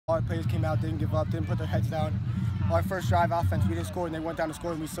Our players came out, didn't give up, didn't put their heads down. Our first drive offense, we didn't score, and they went down to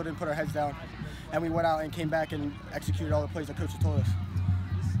score, and we still didn't put our heads down. And we went out and came back and executed all the plays that coach told us.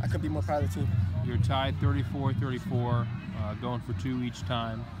 I could be more proud of the team. You're tied 34-34, going for 2 each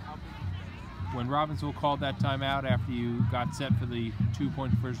time. When Robbinsville called that timeout after you got set for the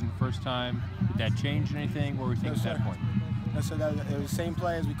 2-point conversion the first time, did that change anything? What were you thinking at that point? No, sir. It was the same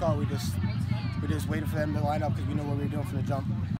play as we called. We just waited for them to line up because we knew what we were doing from the jump.